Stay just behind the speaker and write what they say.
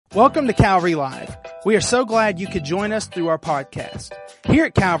Welcome to Calvary Live. We are so glad you could join us through our podcast. Here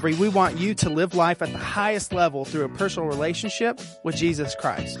at Calvary, we want you to live life at the highest level through a personal relationship with Jesus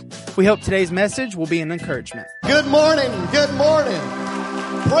Christ. We hope today's message will be an encouragement. Good morning. Good morning.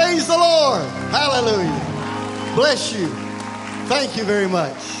 Praise the Lord. Hallelujah. Bless you. Thank you very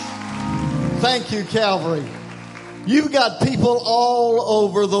much. Thank you, Calvary. You've got people all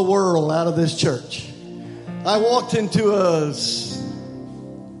over the world out of this church. I walked into a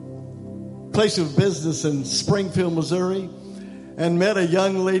place of business in Springfield, Missouri, and met a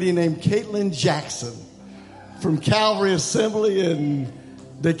young lady named Caitlin Jackson from Calvary Assembly in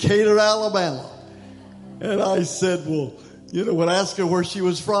Decatur, Alabama. And I said, well, when I asked her where she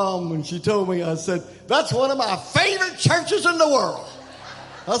was from, and she told me, I said, that's one of my favorite churches in the world.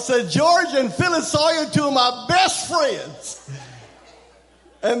 I said, George and Phyllis Sawyer, two of my best friends.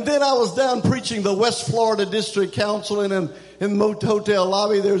 And then I was down preaching the West Florida District Council, and in the hotel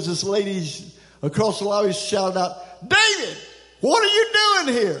lobby, there's this lady across the lobby shouted out, David, what are you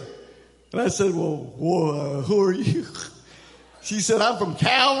doing here? And I said, well, who are you? She said, I'm from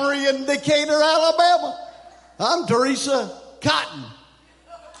Calvary in Decatur, Alabama. I'm Teresa Cotton.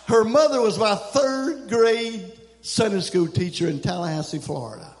 Her mother was my third grade Sunday school teacher in Tallahassee,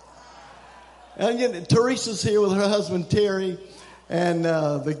 Florida. And Teresa's here with her husband, Terry, and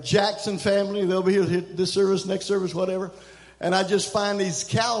the Jackson family. They'll be here this service, next service, whatever. And I just find these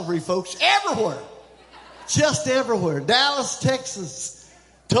Calvary folks everywhere. Just everywhere. Dallas, Texas,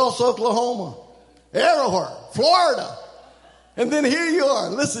 Tulsa, Oklahoma, everywhere. Florida. And then here you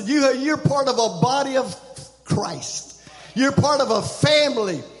are. Listen, you're part of a body of Christ. You're part of a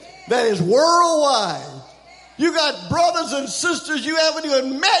family that is worldwide. You got brothers and sisters you haven't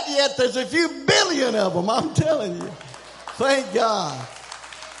even met yet. There's a few billion of them, I'm telling you. Thank God.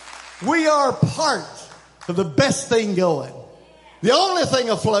 We are part of the best thing going. The only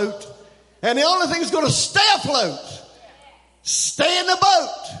thing afloat, and the only thing that's going to stay afloat. Stay in the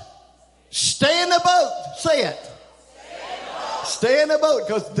boat. Stay in the boat. Say it. Stay in the boat,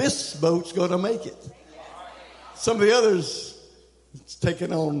 because this boat's going to make it. Some of the others, it's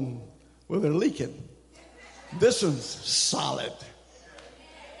taking on, well, they're leaking. This one's solid.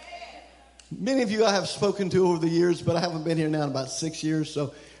 Many of you I have spoken to over the years, but I haven't been here now in about 6 years.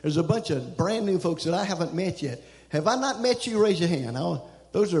 So there's a bunch of brand new folks that I haven't met yet. Have I not met you? Raise your hand. Oh,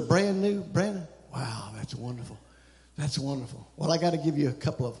 those are brand new. Brandon? Wow, that's wonderful. That's wonderful. Well, I got to give you a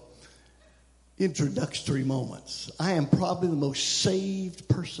couple of introductory moments. I am probably the most saved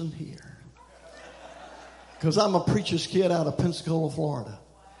person here, because I'm a preacher's kid out of Pensacola, Florida.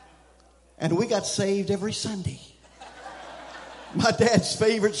 And we got saved every Sunday. My dad's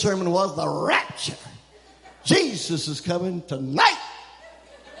favorite sermon was the rapture. Jesus is coming tonight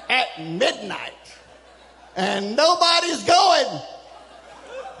at midnight. And nobody's going.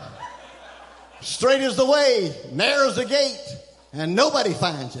 Straight is the way, narrow's the gate, and nobody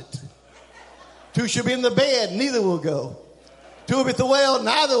finds it. Two shall be in the bed, neither will go. Two will be at the well,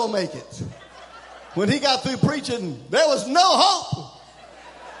 neither will make it. When he got through preaching, there was no hope.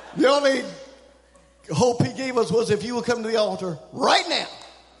 The only hope he gave us was if you will come to the altar right now,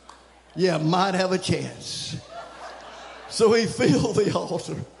 you might have a chance. So he filled the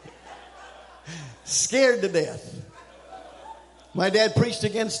altar. Scared to death. My dad preached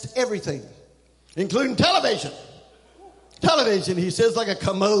against everything, including television. Television, he says, like a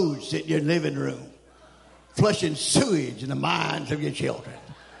commode sitting in your living room, flushing sewage in the minds of your children.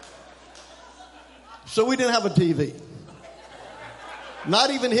 So we didn't have a TV.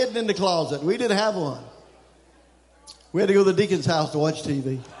 Not even hidden in the closet. We didn't have one. We had to go to the deacon's house to watch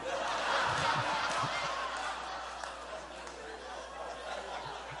TV.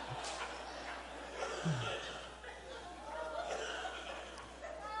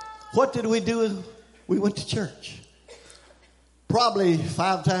 What did we do? We went to church. Probably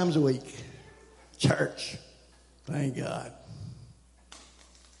 5 times a week. Church. Thank God.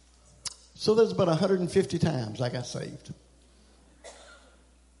 So there's about 150 times I got saved.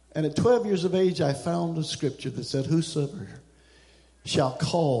 And at 12 years of age, I found a scripture that said, whosoever shall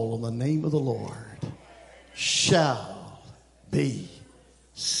call on the name of the Lord shall be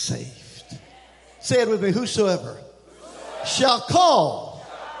saved. Say it with me. Whosoever shall call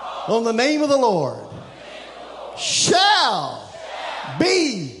on the name of the Lord shall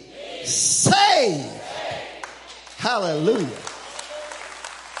be saved. Hallelujah.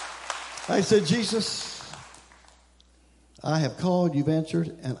 I said, Jesus, I have called, you've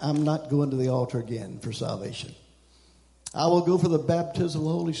answered, and I'm not going to the altar again for salvation. I will go for the baptism of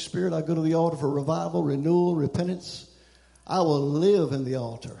the Holy Spirit. I'll go to the altar for revival, renewal, repentance. I will live in the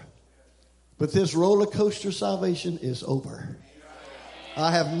altar. But this roller coaster salvation is over.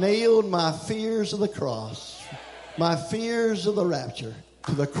 I have nailed my fears of the cross, my fears of the rapture,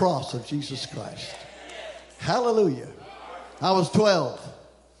 to the cross of Jesus Christ. Hallelujah. I was 12.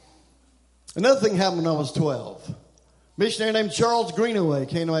 Another thing happened when I was 12. A missionary named Charles Greenaway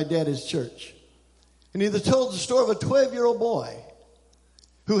came to my daddy's church. And he told the story of a 12-year-old boy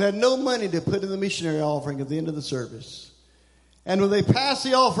who had no money to put in the missionary offering at the end of the service. And when they passed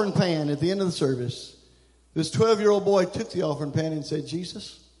the offering pan at the end of the service, this 12-year-old boy took the offering pan and said,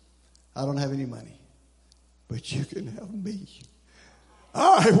 Jesus, I don't have any money, but you can have me.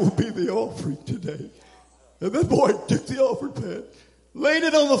 I will be the offering today. And that boy took the offering pan, laid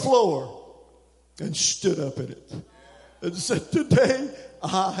it on the floor, and stood up in it and said, today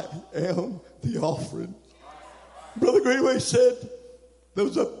I am the offering. Brother Greenaway said, that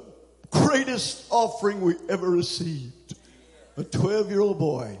was the greatest offering we ever received. A 12-year-old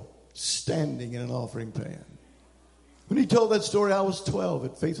boy standing in an offering pan. When he told that story, I was 12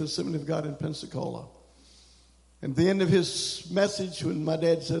 at Faith Assembly of God in Pensacola. And at the end of his message, when my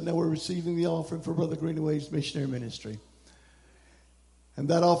dad said, now we're receiving the offering for Brother Greenaway's missionary ministry. And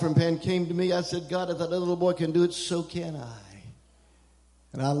that offering pan came to me. I said, God, if that little boy can do it, so can I.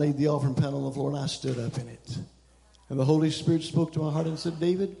 And I laid the offering pan on the floor and I stood up in it. And the Holy Spirit spoke to my heart and said,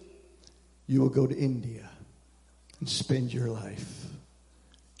 David, you will go to India and spend your life.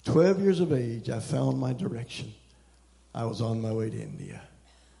 12 years of age, I found my direction. I was on my way to India.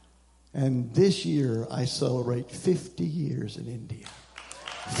 And this year, I celebrate 50 years in India.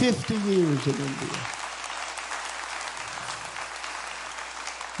 50 years in India.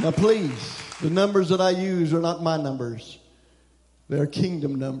 Now, please, the numbers that I use are not my numbers. They're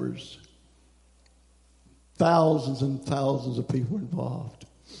kingdom numbers. Thousands and thousands of people were involved.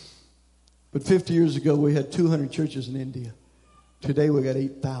 But 50 years ago, we had 200 churches in India. Today, we got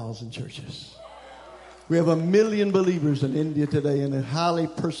 8,000 churches. We have 1 million believers in India today in a highly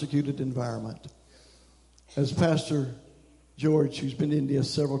persecuted environment. As Pastor George, who's been to India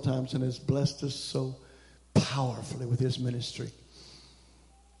several times and has blessed us so powerfully with his ministry.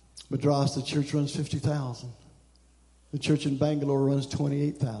 Madras, the church runs 50,000. The church in Bangalore runs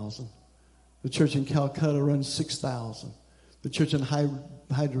 28,000. The church in Calcutta runs 6,000. The church in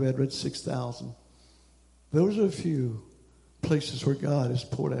Hyderabad runs 6,000. Those are a few places where God has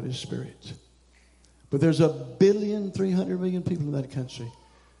poured out his Spirit. But there's 1,300,000,000 people in that country.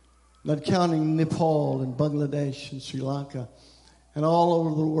 Not counting Nepal and Bangladesh and Sri Lanka and all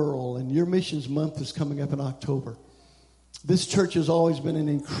over the world. And your missions month is coming up in October. This church has always been an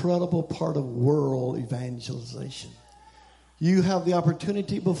incredible part of world evangelization. You have the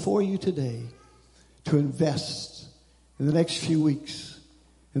opportunity before you today to invest in the next few weeks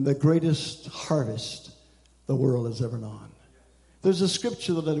in the greatest harvest the world has ever known. There's a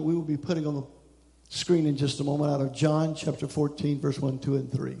scripture that we will be putting on the screen in just a moment out of John chapter 14, verse 1, 2,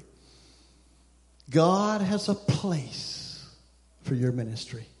 and 3. God has a place for your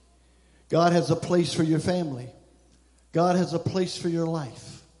ministry. God has a place for your family. God has a place for your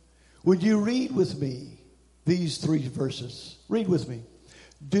life. Would you read with me these 3 verses? Read with me.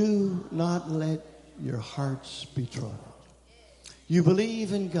 Do not let your hearts be troubled. You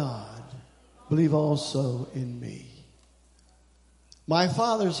believe in God, believe also in me. My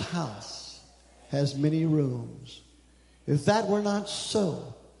Father's house has many rooms. If that were not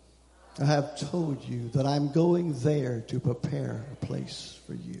so, I have told you that I'm going there to prepare a place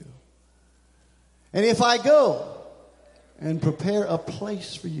for you. And if I go and prepare a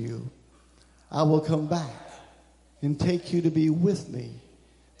place for you, I will come back and take you to be with me,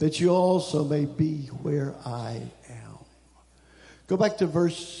 that you also may be where I am. Go back to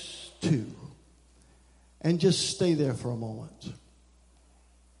verse 2 and just stay there for a moment.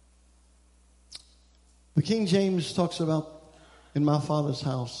 The King James talks about, in my Father's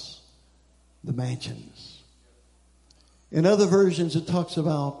house, the mansions. In other versions, it talks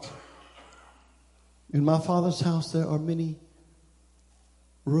about, in my Father's house, there are many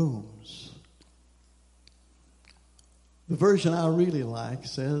rooms. The version I really like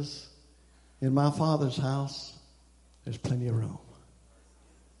says, in my Father's house, there's plenty of room.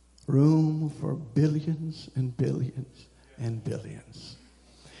 Room for billions and billions and billions.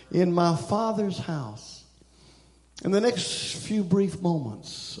 In my Father's house. In the next few brief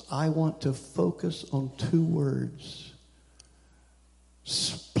moments, I want to focus on 2 words.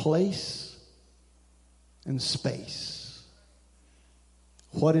 Place and space.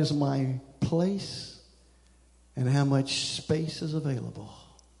 What is my place and how much space is available?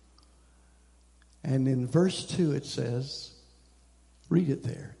 And in verse 2 it says, read it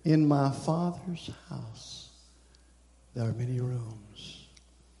there. In my Father's house, there are many rooms.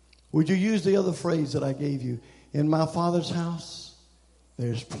 Would you use the other phrase that I gave you? In my Father's house,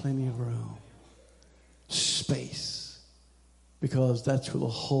 there's plenty of room, space, because that's where the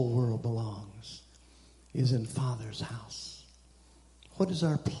whole world belongs, is in Father's house. What is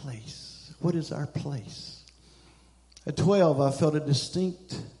our place? What is our place? At 12, I felt a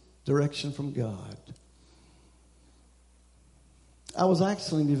distinct direction from God. I was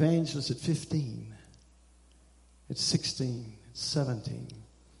actually an evangelist at 15, at 16, at 17.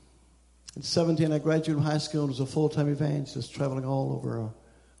 At 17, I graduated from high school and was a full-time evangelist traveling all over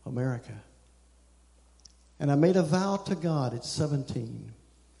America. And I made a vow to God at 17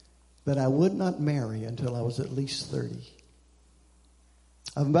 that I would not marry until I was at least 30.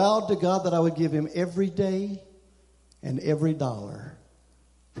 I vowed to God that I would give him every day and every dollar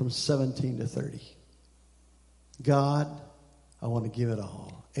from 17 to 30. God, I want to give it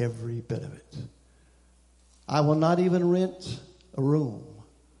all, every bit of it. I will not even rent a room,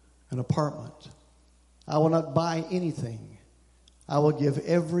 an apartment. I will not buy anything. I will give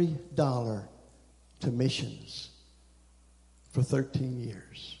every dollar to missions for 13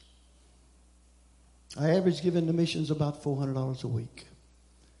 years. I average giving to missions about $400 a week,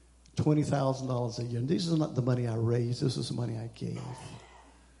 $20,000 a year. And this is not the money I raised. This is the money I gave.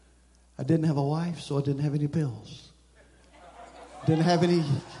 I didn't have a wife, so I didn't have any bills. Didn't have any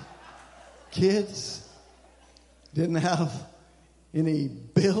kids. Didn't have any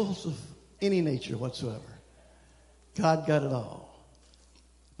bills of any nature whatsoever. God got it all.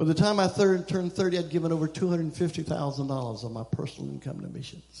 By the time I turned 30, I'd given over $250,000 of my personal income to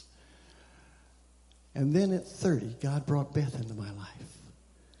missions. And then at 30, God brought Beth into my life.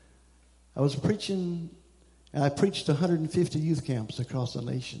 I was preaching, and I preached 150 youth camps across the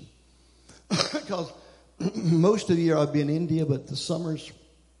nation. Because most of the year I'd be in India, but the summers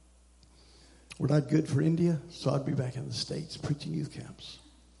were not good for India, so I'd be back in the States preaching youth camps.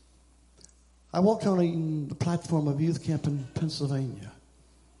 I walked on the platform of youth camp in Pennsylvania.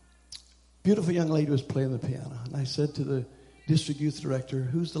 Beautiful young lady was playing the piano, and I said to the district youth director,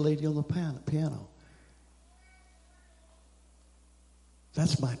 "Who's the lady on the piano?"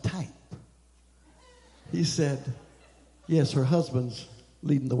 "That's my type." He said, "Yes, her husband's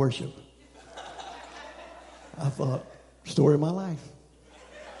leading the worship." I thought, story of my life.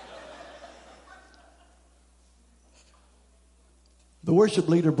 The worship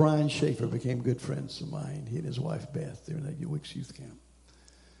leader, Brian Schaefer, became good friends of mine. He and his wife, Beth, they were in that Weeks Youth Camp.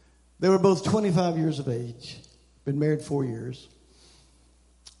 They were both 25 years of age, been married 4 years.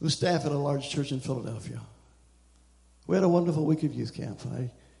 The staff at a large church in Philadelphia. We had a wonderful week of youth camp.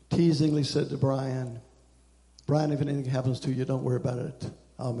 I teasingly said to Brian, "Brian, if anything happens to you, don't worry about it.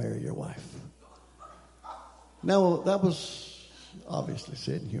 I'll marry your wife." Now, that was obviously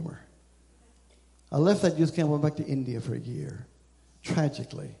said in humor. I left that youth camp, went back to India for a year.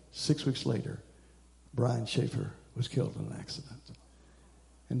 Tragically, 6 weeks later, Brian Schaefer was killed in an accident.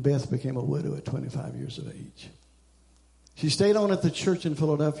 And Beth became a widow at 25 years of age. She stayed on at the church in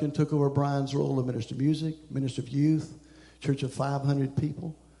Philadelphia and took over Brian's role of minister of music, minister of youth, church of 500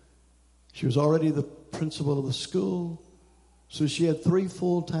 people. She was already the principal of the school, so she had 3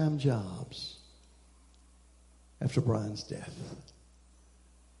 full-time jobs after Brian's death.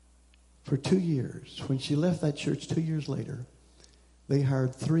 For 2 years, when she left that church 2 years later, they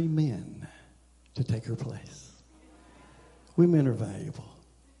hired 3 men to take her place. We men are valuable.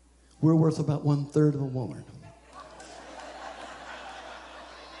 We're worth about 1/3 of a woman.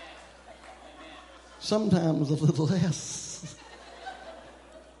 Sometimes a little less.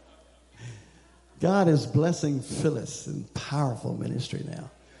 God is blessing Phyllis in powerful ministry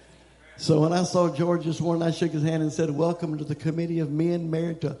now. So when I saw George this morning, I shook his hand and said, "Welcome to the committee of men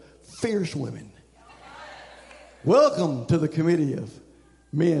married to fierce women. Welcome to the committee of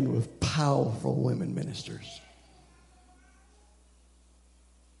men with powerful women ministers."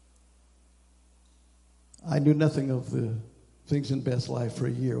 I knew nothing of the things in Beth's life for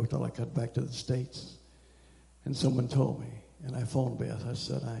a year until I got back to the States. And someone told me, and I phoned Beth. I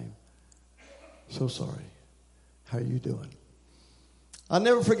said, "I'm so sorry. How are you doing?" I'll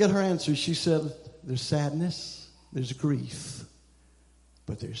never forget her answer. She said, "There's sadness, there's grief,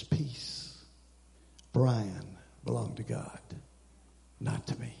 but there's peace. Brian belonged to God, not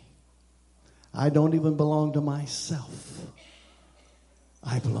to me. I don't even belong to myself.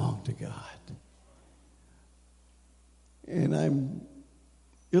 I belong to God." And I'm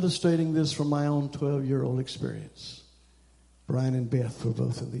illustrating this from my own 12-year-old experience. Brian and Beth were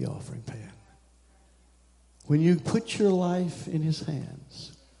both in the offering pan. When you put your life in his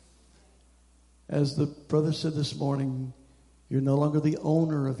hands, as the brother said this morning, you're no longer the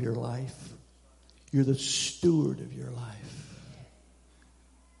owner of your life. You're the steward of your life.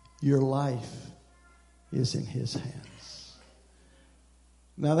 Your life is in his hands.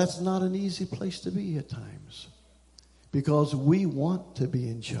 Now, that's not an easy place to be at times because we want to be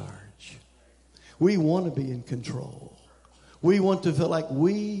in charge. We want to be in control. We want to feel like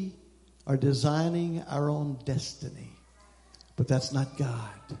we are designing our own destiny. But that's not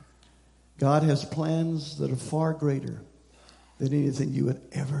God. God has plans that are far greater than anything you would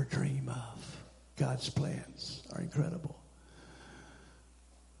ever dream of. God's plans are incredible.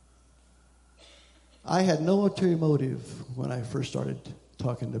 I had no ulterior motive when I first started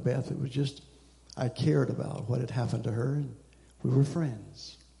talking to Beth. It was just I cared about what had happened to her, and we were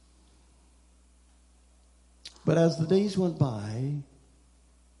friends. But as the days went by,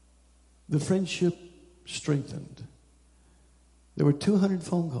 the friendship strengthened. There were 200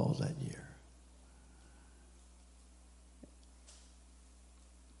 phone calls that year.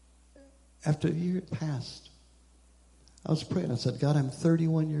 After a year had passed, I was praying. I said, God, I'm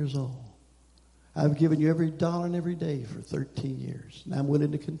 31 years old. I've given you every dollar and every day for 13 years, and I'm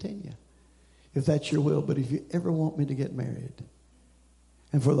willing to continue, if that's your will. But if you ever want me to get married,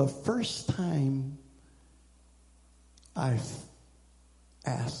 and for the first time, I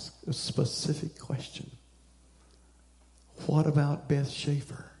asked a specific question. What about Beth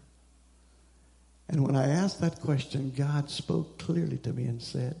Schaefer? And when I asked that question, God spoke clearly to me and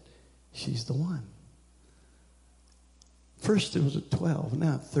said, she's the one. First it was at 12,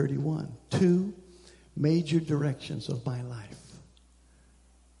 now at 31. 2 major directions of my life.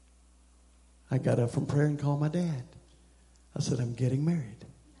 I got up from prayer and called my dad. I said, I'm getting married.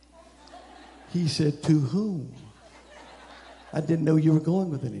 He said, to whom? I didn't know you were going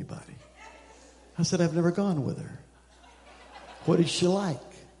with anybody. I said, I've never gone with her. What is she like?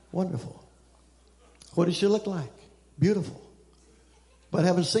 Wonderful. What does she look like? Beautiful. But I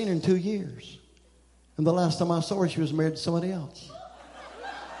haven't seen her in 2 years. And the last time I saw her, she was married to somebody else.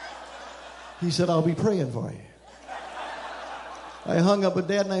 He said, I'll be praying for you. I hung up with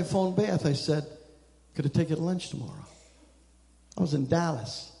Dad and I phoned Beth. I said, could I take you to lunch tomorrow? I was in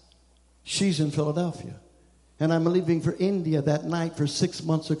Dallas. She's in Philadelphia. And I'm leaving for India that night for 6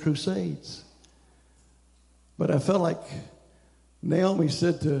 months of crusades. But I felt like Naomi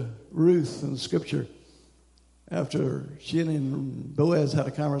said to Ruth in Scripture, after she and Boaz had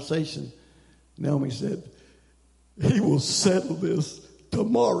a conversation, Naomi said, he will settle this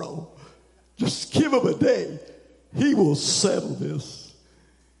tomorrow. Just give him a day. He will settle this.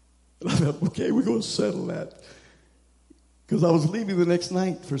 And I thought, okay, we're going to settle that. Because I was leaving the next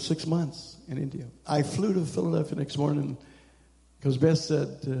night for 6 months in India. I flew to Philadelphia next morning because Beth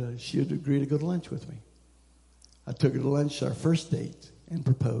said she would agree to go to lunch with me. I took her to lunch, our first date, and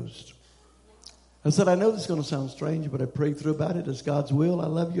proposed. I said, I know this is going to sound strange, but I prayed through about it. It's God's will. I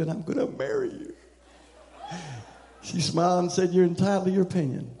love you, and I'm going to marry you. She smiled and said, you're entitled to your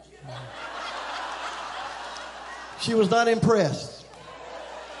opinion. She was not impressed.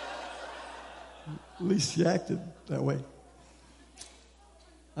 At least she acted that way.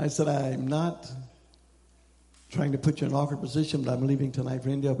 I said, I'm not trying to put you in an awkward position, but I'm leaving tonight for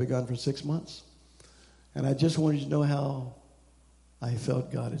India. I'll be gone for 6 months. And I just wanted you to know how I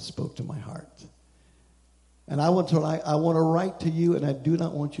felt God had spoke to my heart. And I want to write to you, and I do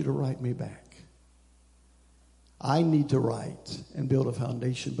not want you to write me back. I need to write and build a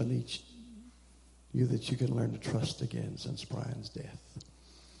foundation beneath you that you can learn to trust again since Brian's death.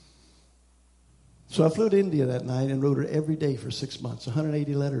 So I flew to India that night and wrote her every day for 6 months,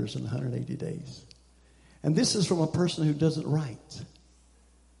 180 letters in 180 days. And this is from a person who doesn't write.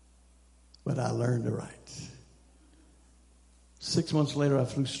 But I learned to write. 6 months later, I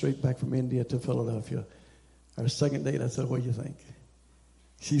flew straight back from India to Philadelphia. Our second date, I said, what do you think?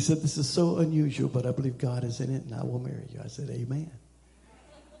 She said, this is so unusual, but I believe God is in it, and I will marry you. I said, amen.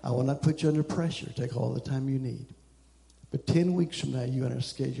 I will not put you under pressure. Take all the time you need. But 10 weeks from now, you and I are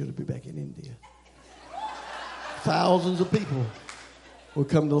scheduled to be back in India. Thousands of people will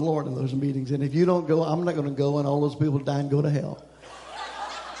come to the Lord in those meetings. And if you don't go, I'm not going to go, and all those people die and go to hell.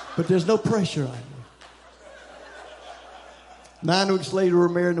 But there's no pressure on you. 9 weeks later, we're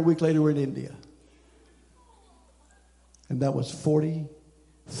married, and a week later, we're in India. And that was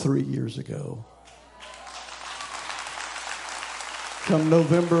 43 years ago. Come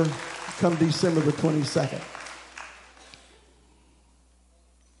December the 22nd.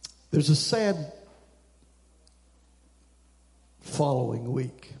 There's a sad following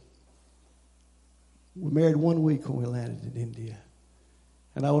week. We married 1 week when we landed in India.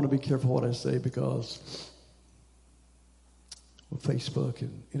 And I want to be careful what I say because with Facebook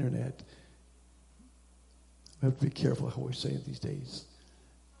and internet, we have to be careful how we say it these days.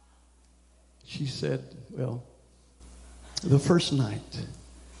 She said, well, the first night,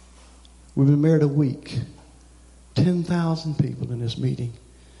 we've been married a week, 10,000 people in this meeting.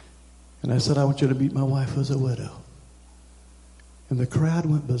 And I said, I want you to meet my wife who's a widow. And the crowd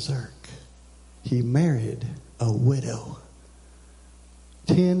went berserk. He married a widow.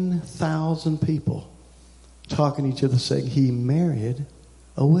 10,000 people talking to each other saying, he married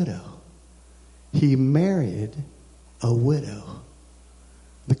a widow. He married a widow.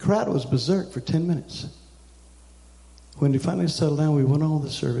 The crowd was berserk for 10 minutes. When they finally settled down, we went on with the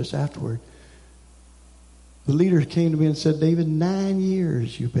service afterward. The leader came to me and said, David, 9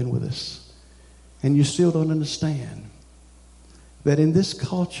 years you've been with us, and you still don't understand that in this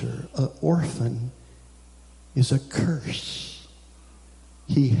culture, an orphan is a curse.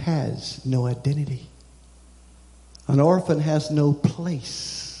 He has no identity. An orphan has no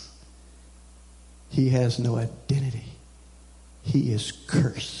place. He has no identity. He is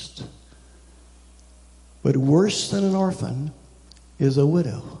cursed. But worse than an orphan is a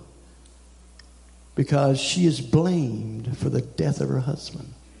widow, because she is blamed for the death of her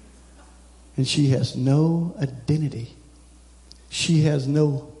husband. And she has no identity. She has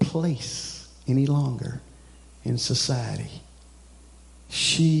no place any longer in society.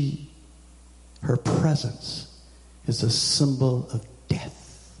 Her presence is a symbol of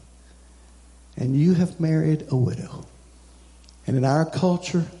death. And you have married a widow. And in our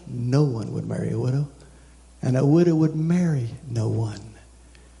culture, no one would marry a widow. And a widow would marry no one.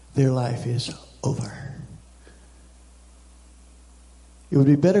 Their life is over. It would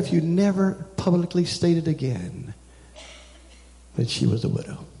be better if you never publicly stated again that she was a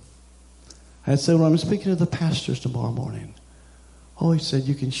widow. I said, when I'm speaking to the pastors tomorrow morning, always said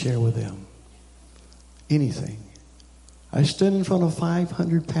you can share with them anything. I stood in front of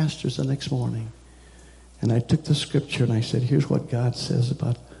 500 pastors the next morning, and I took the scripture and I said, here's what God says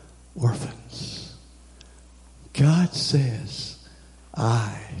about orphans. God says,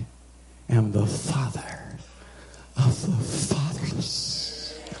 I am the father of the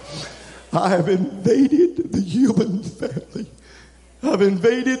fatherless. I have invaded the human family. I've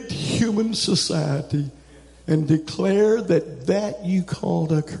invaded human society and declared that you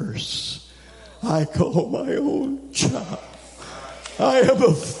called a curse, I call my own child. I am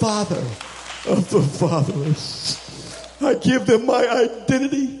the father of the fatherless. I give them my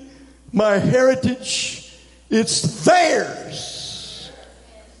identity, my heritage. It's theirs.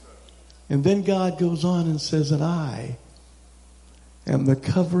 And then God goes on and says that I am the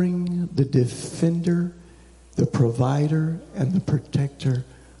covering, the defender, the provider, and the protector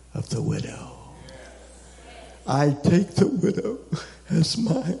of the widow. I take the widow as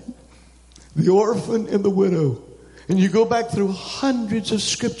mine. The orphan and the widow. And you go back through hundreds of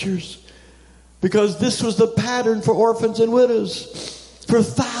scriptures, because this was the pattern for orphans and widows for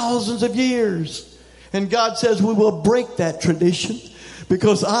thousands of years. And God says we will break that tradition,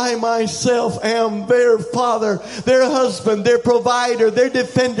 because I myself am their father, their husband, their provider, their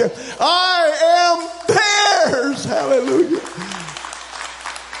defender. I am theirs. Hallelujah.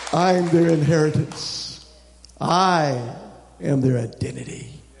 I am their inheritance. I am their identity.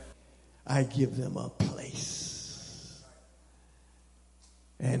 I give them a place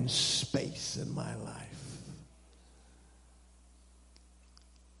and space in my life.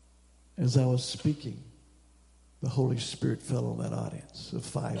 As I was speaking, the Holy Spirit fell on that audience of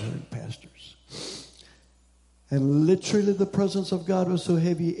 500 pastors. And literally the presence of God was so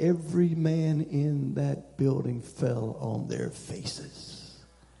heavy, every man in that building fell on their faces.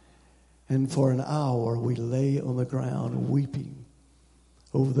 And for an hour, we lay on the ground weeping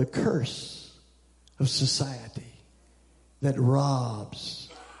over the curse of society that robs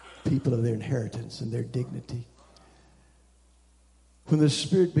people of their inheritance and their dignity. When the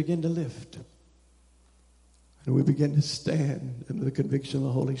Spirit began to lift, and we began to stand under the conviction of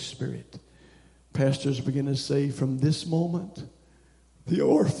the Holy Spirit, pastors began to say, from this moment, the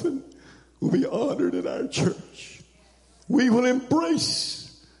orphan will be honored in our church. We will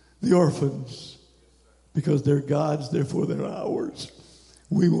embrace the orphans because they're God's, therefore they're ours.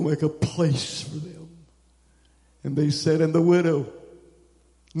 We will make a place for them. And they said, and the widow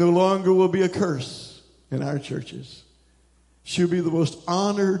no longer will be a curse in our churches. She'll be the most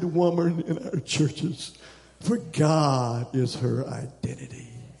honored woman in our churches, for God is her identity.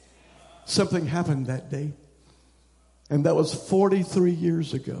 Something happened that day, and that was 43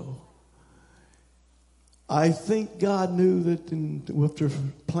 years ago. I think God knew that after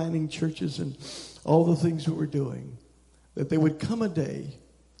planning churches and all the things we were doing, that there would come a day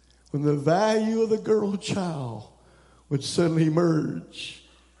when the value of the girl child would suddenly emerge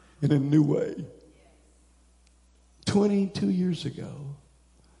in a new way. 22 years ago,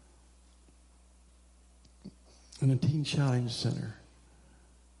 in a Teen Challenge Center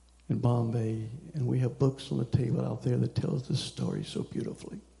in Bombay, and we have books on the table out there that tells this story so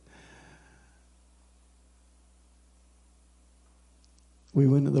beautifully. We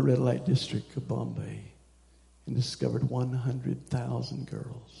went to the red light district of Bombay and discovered 100,000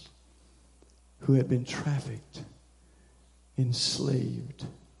 girls who had been trafficked, enslaved,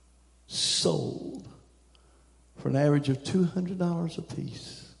 sold for an average of $200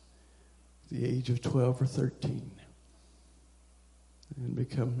 apiece at the age of 12 or 13, and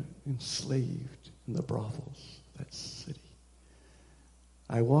become enslaved in the brothels of that city.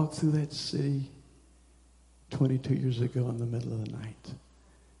 I walked through that city 22 years ago in the middle of the night,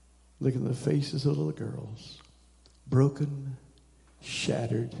 looking at the faces of little girls, broken,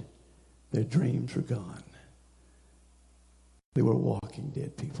 shattered, their dreams were gone. They were walking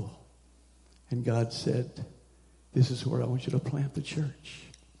dead people. And God said, this is where I want you to plant the church.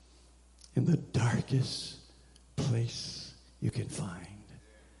 In the darkest place you can find.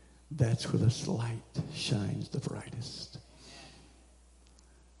 That's where the light shines the brightest.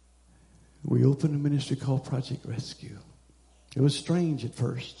 We opened a ministry called Project Rescue. It was strange at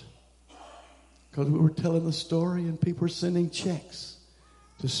first because we were telling the story and people were sending checks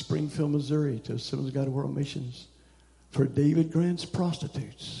to Springfield, Missouri, to Assemblies of God World Missions for David Grant's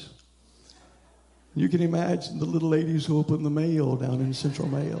prostitutes. You can imagine the little ladies who open the mail down in Central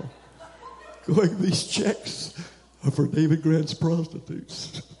Mail going, these checks are for David Grant's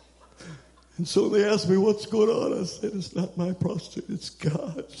prostitutes. And so they asked me, what's going on? I said, it's not my prostitute, it's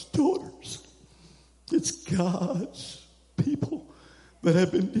God's daughters. It's God's people that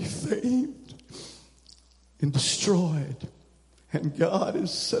have been defamed and destroyed. And God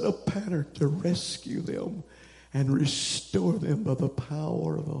has set a pattern to rescue them and restore them by the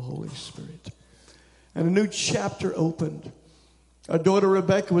power of the Holy Spirit. And a new chapter opened. Our daughter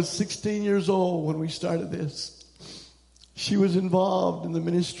Rebecca was 16 years old when we started this. She was involved in the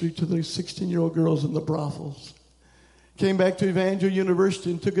ministry to the 16-year-old girls in the brothels. Came back to Evangel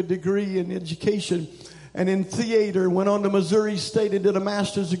University and took a degree in education and in theater. Went on to Missouri State and did a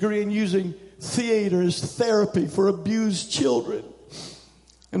master's degree in using theater as therapy for abused children.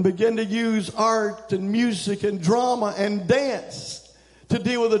 And began to use art and music and drama and dance to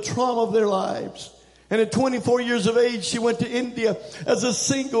deal with the trauma of their lives. And at 24 years of age, she went to India as a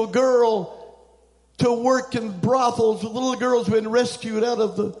single girl to work in brothels with little girls who had been rescued out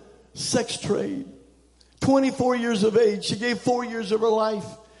of the sex trade. 24 years of age. She gave 4 years of her life.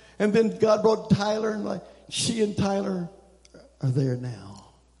 And then God brought Tyler, and she and Tyler are there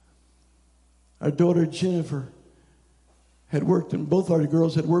now. Our daughter Jennifer had worked, and both our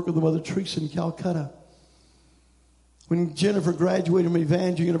girls had worked with Mother Teresa in Calcutta. When Jennifer graduated from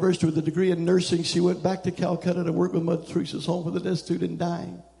Evangel University with a degree in nursing, she went back to Calcutta to work with Mother Teresa's Home for the Destitute and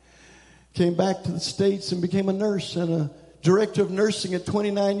Dying. Came back to the States and became a nurse and a director of nursing at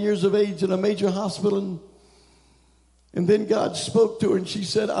 29 years of age in a major hospital. And then God spoke to her and she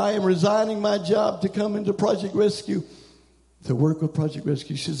said, I am resigning my job to come into Project Rescue, to work with Project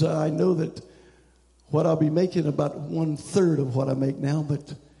Rescue. She said, I know that what I'll be making about 1/3 of what I make now,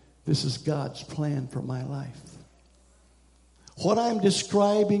 but this is God's plan for my life. What I'm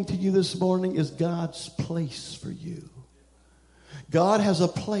describing to you this morning is God's place for you. God has a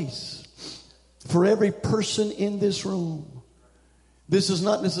place for every person in this room. This is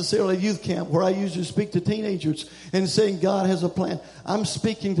not necessarily a youth camp where I usually speak to teenagers and saying God has a plan. I'm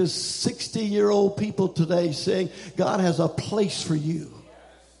speaking to 60-year-old people today saying God has a place for you.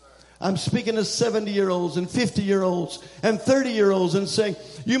 I'm speaking to 70-year-olds and 50-year-olds and 30-year-olds and saying,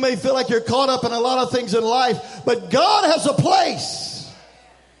 you may feel like you're caught up in a lot of things in life, but God has a place.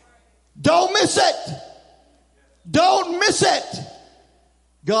 Don't miss it. Don't miss it.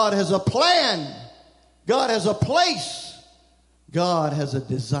 God has a plan. God has a place. God has a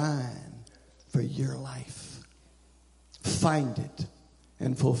design for your life. Find it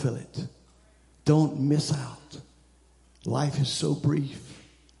and fulfill it. Don't miss out. Life is so brief.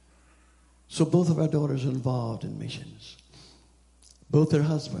 So both of our daughters are involved in missions. Both their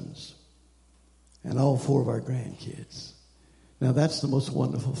husbands. And all 4 of our grandkids. Now that's the most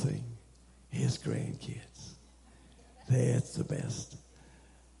wonderful thing. His grandkids. That's the best.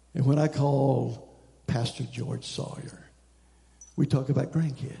 And when I call Pastor George Sawyer, we talk about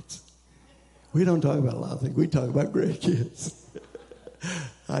grandkids. We don't talk about a lot of things. We talk about grandkids.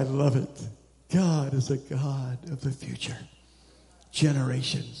 I love it. God is a God of the future.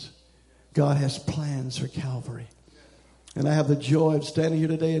 Generations. God has plans for Calvary. And I have the joy of standing here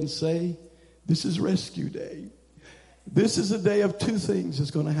today and say, this is Rescue Day. This is a day of 2 things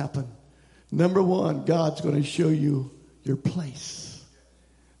that's going to happen. Number 1, God's going to show you your place.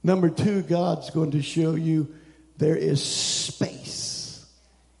 Number 2, God's going to show you there is space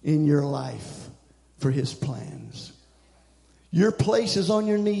in your life for His plans. Your place is on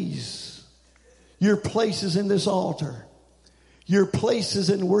your knees. Your place is in this altar. Your place is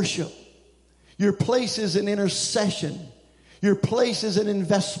in worship. Your place is in intercession. Your place is in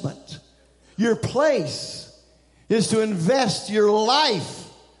investment. Your place is to invest your life.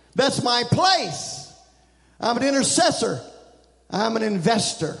 That's my place. I'm an intercessor. I'm an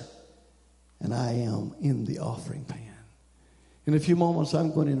investor. And I am in the offering pan. In a few moments,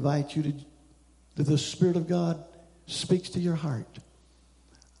 I'm going to invite you to the Spirit of God speaks to your heart.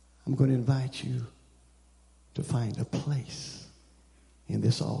 I'm going to invite you to find a place in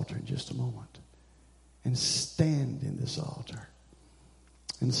this altar in just a moment. And stand in this altar.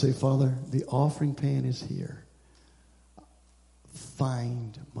 And say, Father, the offering pan is here.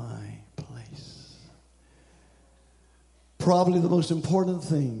 Find my place. Probably the most important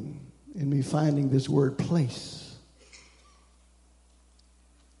thing in me finding this word place.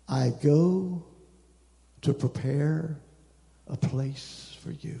 I go to prepare a place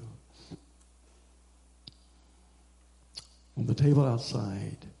for you. On the table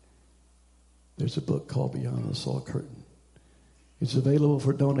outside, there's a book called Beyond the Soil Curtain. It's available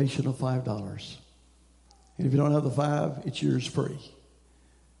for a donation of $5. And if you don't have the $5, it's yours free.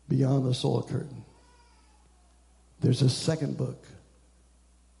 Beyond the Soil Curtain. There's a second book.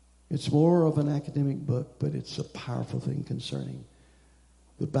 It's more of an academic book, but it's a powerful thing concerning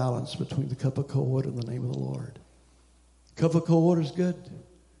the balance between the cup of cold water and the name of the Lord. Cup of cold water is good,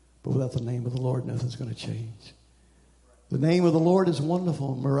 but without the name of the Lord, nothing's going to change. The name of the Lord is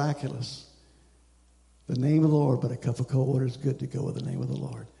wonderful, miraculous. The name of the Lord, but a cup of cold water is good to go with the name of the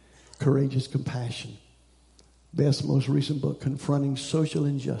Lord. Courageous compassion. Best, most recent book, Confronting Social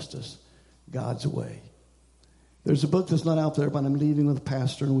Injustice, God's Way. There's a book that's not out there, but I'm leaving with a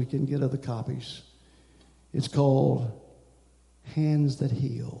pastor, and we can get other copies. It's called Hands That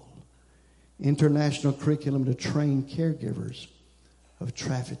Heal. International Curriculum to Train Caregivers of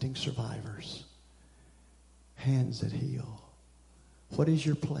Trafficking Survivors. Hands That Heal. What is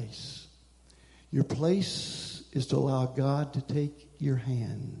your place? Your place is to allow God to take your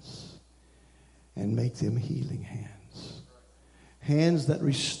hands and make them healing hands. Hands that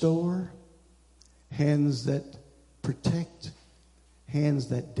restore, hands that protect, hands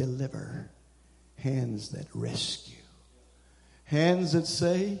that deliver, hands that rescue. Hands that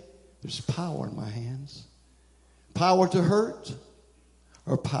say, there's power in my hands. Power to hurt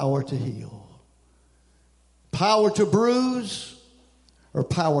or power to heal. Power to bruise or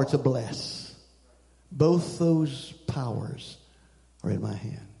power to bless. Both those powers are in my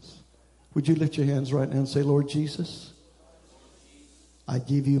hands. Would you lift your hands right now and say, Lord Jesus, I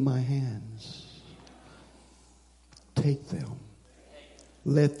give you my hands. Take them.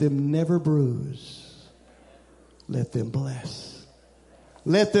 Let them never bruise. Let them bless.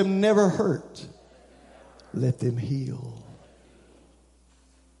 Let them never hurt. Let them heal.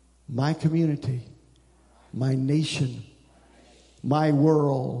 My community, my nation, my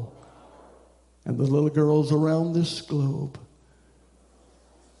world, and the little girls around this globe,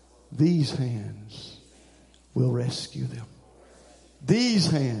 these hands will rescue them. These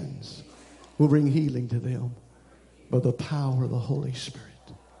hands will bring healing to them by the power of the Holy Spirit.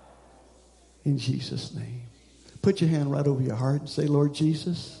 In Jesus' name. Put your hand right over your heart and say, Lord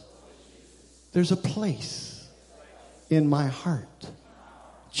Jesus, there's a place in my heart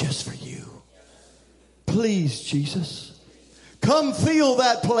just for you. Please, Jesus, come fill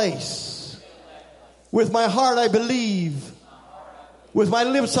that place. With my heart I believe. With my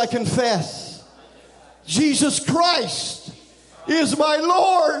lips I confess. Jesus Christ is my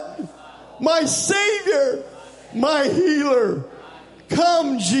Lord, my Savior, my healer.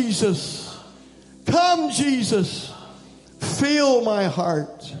 Come, Jesus. Come, Jesus. Fill my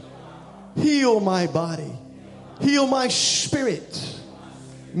heart. Heal my body. Heal my spirit.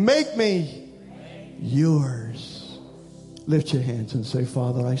 Make me yours. Lift your hands and say,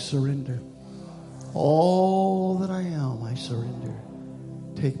 Father, I surrender. All that I am, I surrender.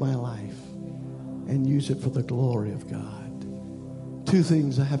 Take my life and use it for the glory of God. Two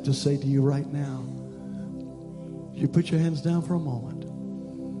things I have to say to you right now. You put your hands down for a moment.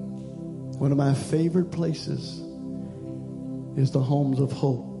 One of my favorite places is the Homes of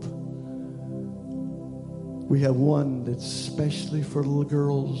Hope. We have one that's specially for little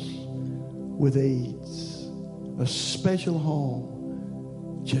girls with AIDS. A special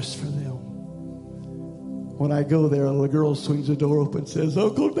home just for them. When I go there, a little girl swings the door open and says,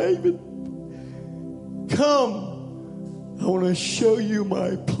 Uncle David, come. I want to show you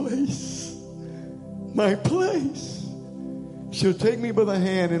my place. My place. She'll take me by the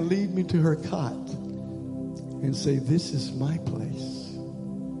hand and lead me to her cot and say, this is my place.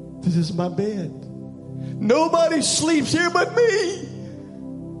 This is my bed. Nobody sleeps here but me.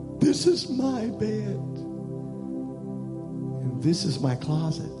 This is my bed. And This is my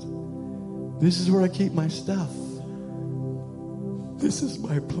closet. This is where I keep my stuff. This is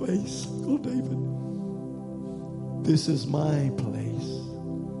my place, Uncle David. This is my place.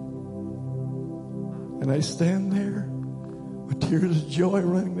 And I stand there with tears of joy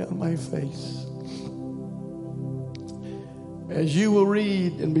running down my face. As you will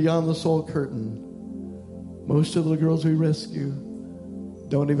read in Beyond the Soul Curtain, most of the girls we rescue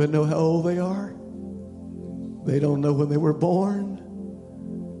don't even know how old they are. They don't know when they were born.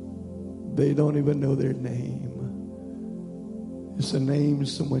 They don't even know their name. It's a name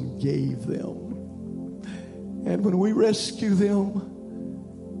someone gave them. And when we rescue them,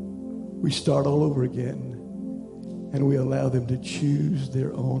 we start all over again. And we allow them to choose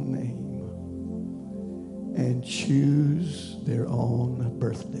their own name and choose their own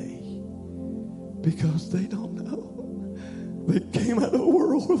birthday. Because they don't know. They came out of a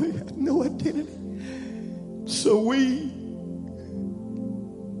world where they had no identity. So we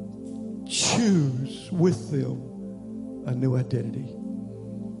choose with them a new identity.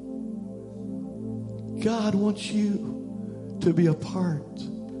 God wants you to be a part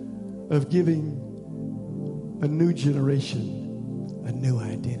of giving a new generation a new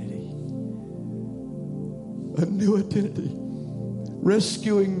identity. A new identity.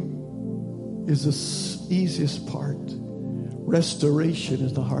 Rescuing is the easiest part. Restoration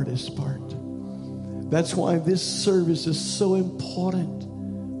is the hardest part. That's why this service is so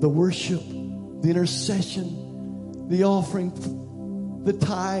important. The worship, the intercession, the offering, the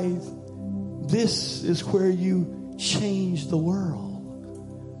tithe. This is where you change the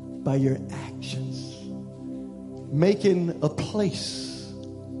world by your actions. Making a place.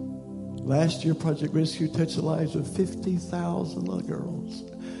 Last year, Project Rescue touched the lives of 50,000 little girls.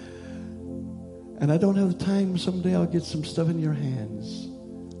 And I don't have time. Someday I'll get some stuff in your hands.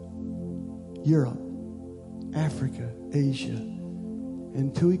 Europe, Africa, Asia.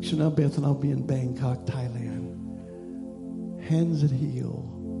 In 2 weeks from now, Beth and I'll be in Bangkok, Thailand. Hands that heal.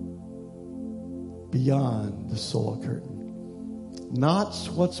 Beyond the soul curtain. Not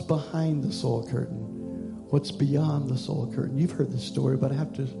what's behind the soul curtain. What's beyond the soul curtain. You've heard this story, but I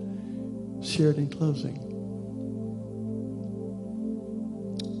have to share it in closing.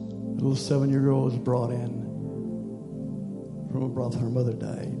 A little 7-year-old was brought in from a brothel. Her mother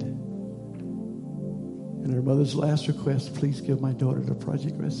died. And her mother's last request, please give my daughter to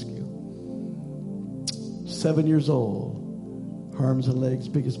Project Rescue. 7 years old, her arms and legs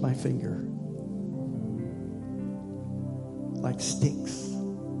big as my finger. Like sticks.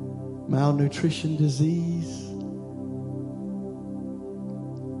 Malnutrition, disease.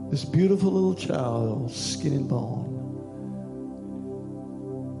 This beautiful little child, skin and bone.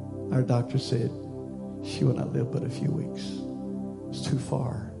 Our doctor said she will not live but a few weeks. It's too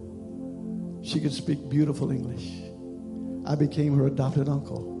far. She could speak beautiful English. I became her adopted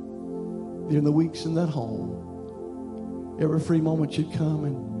uncle. During the weeks in that home, every free moment she'd come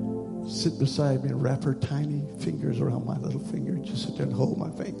and sit beside me and wrap her tiny fingers around my little finger and just sit there and hold my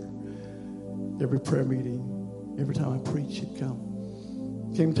finger. Every prayer meeting, every time I preached, she'd come.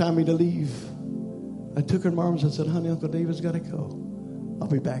 Came time for me to leave. I took her in my arms and said, honey, Uncle David's got to go. I'll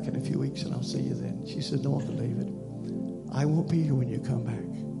be back in a few weeks and I'll see you then. She said, no, Uncle David, I won't be here when you come back.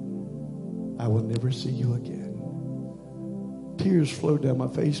 I will never see you again. Tears flowed down my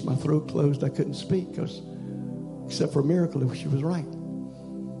face. My throat closed. I couldn't speak except for a miracle if she was right.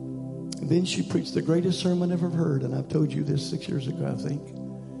 And then she preached the greatest sermon I ever heard. And I've told you this 6 years ago, I think.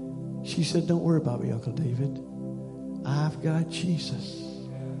 She said, don't worry about me, Uncle David. I've got Jesus.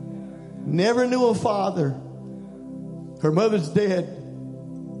 Never knew a father. Her mother's dead.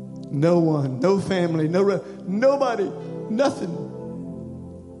 No one, no family, nobody, nothing.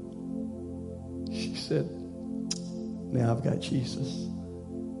 She said, now I've got Jesus.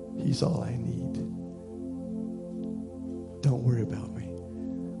 He's all I need. Don't worry about me.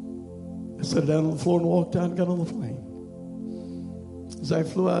 I sat down on the floor and walked out and got on the plane. As I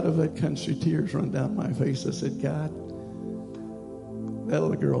flew out of that country, tears run down my face. I said, God, that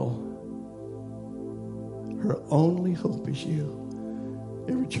little girl, her only hope is you.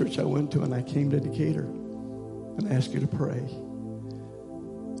 Every church I went to and I came to Decatur and asked you to pray.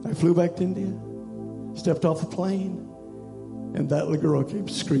 I flew back to India, stepped off the plane, and that little girl came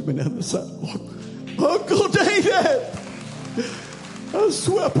screaming down the sidewalk, Uncle David! I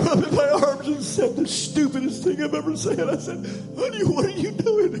swept her up in my arms and said the stupidest thing I've ever said. I said, honey, what are you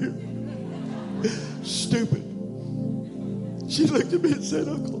doing here? Stupid. She looked at me and said,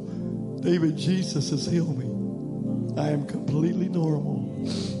 Uncle David, Jesus has healed me. I am completely normal.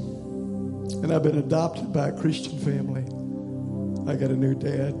 And I've been adopted by a Christian family. I got a new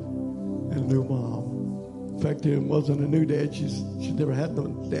dad and a new mom. In fact, it wasn't a new dad. She never had no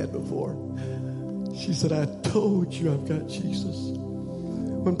dad before. She said, I told you I've got Jesus.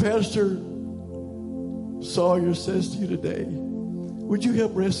 When Pastor Sawyer says to you today, would you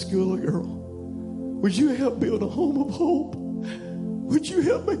help rescue a little girl? Would you help build a home of hope? Would you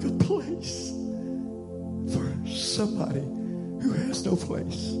help make a place for somebody who has no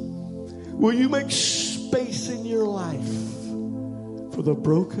place? Will you make space in your life for the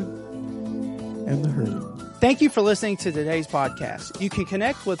broken and the hurting? Thank you for listening to today's podcast. You can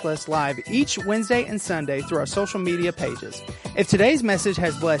connect with us live each Wednesday and Sunday through our social media pages. If today's message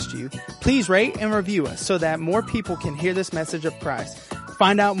has blessed you, please rate and review us so that more people can hear this message of Christ.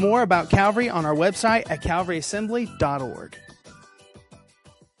 Find out more about Calvary on our website at calvaryassembly.org.